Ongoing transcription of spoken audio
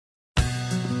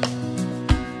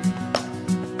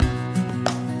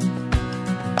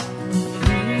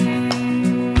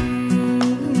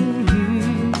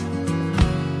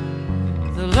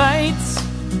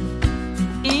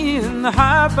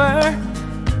harbor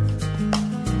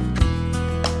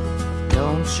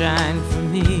don't shine for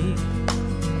me.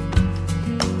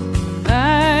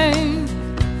 I'm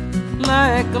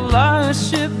like a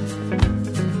lost ship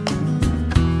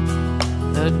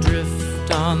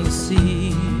adrift on the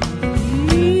sea.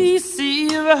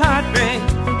 Sea of a heartbreak,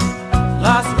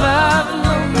 lost love and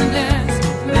loneliness,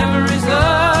 memories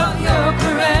of your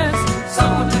caress, so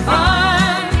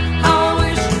divine. How I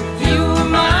wish you were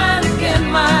mine again,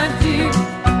 my dear.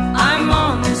 I'm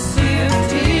on this sea of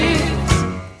tears,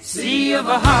 sea of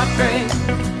a heartbreak.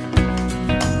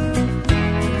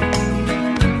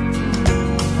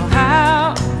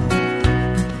 How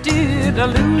did I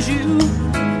lose you?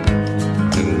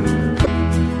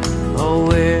 Oh,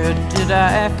 where did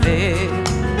I fail?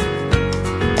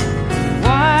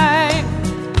 Why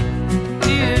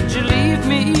did you leave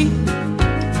me?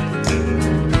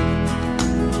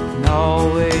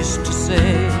 No wish to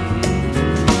say.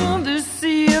 Oh, this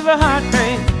sea of a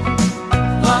heartbreak,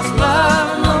 lost love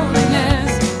and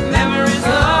loneliness, memories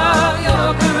of your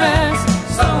caress,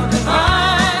 so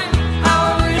divine. How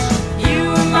I wish you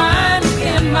were mine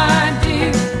again, my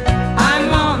dear. I'm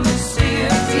on this sea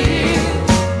of tears,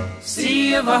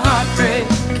 sea of a heartbreak.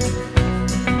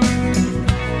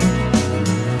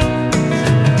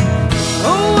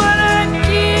 Oh, what I'd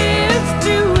give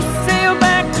to sail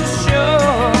back to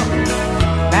shore,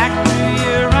 back to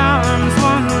your arms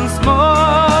once more.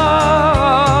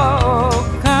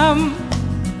 Come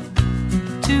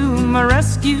to my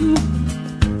rescue.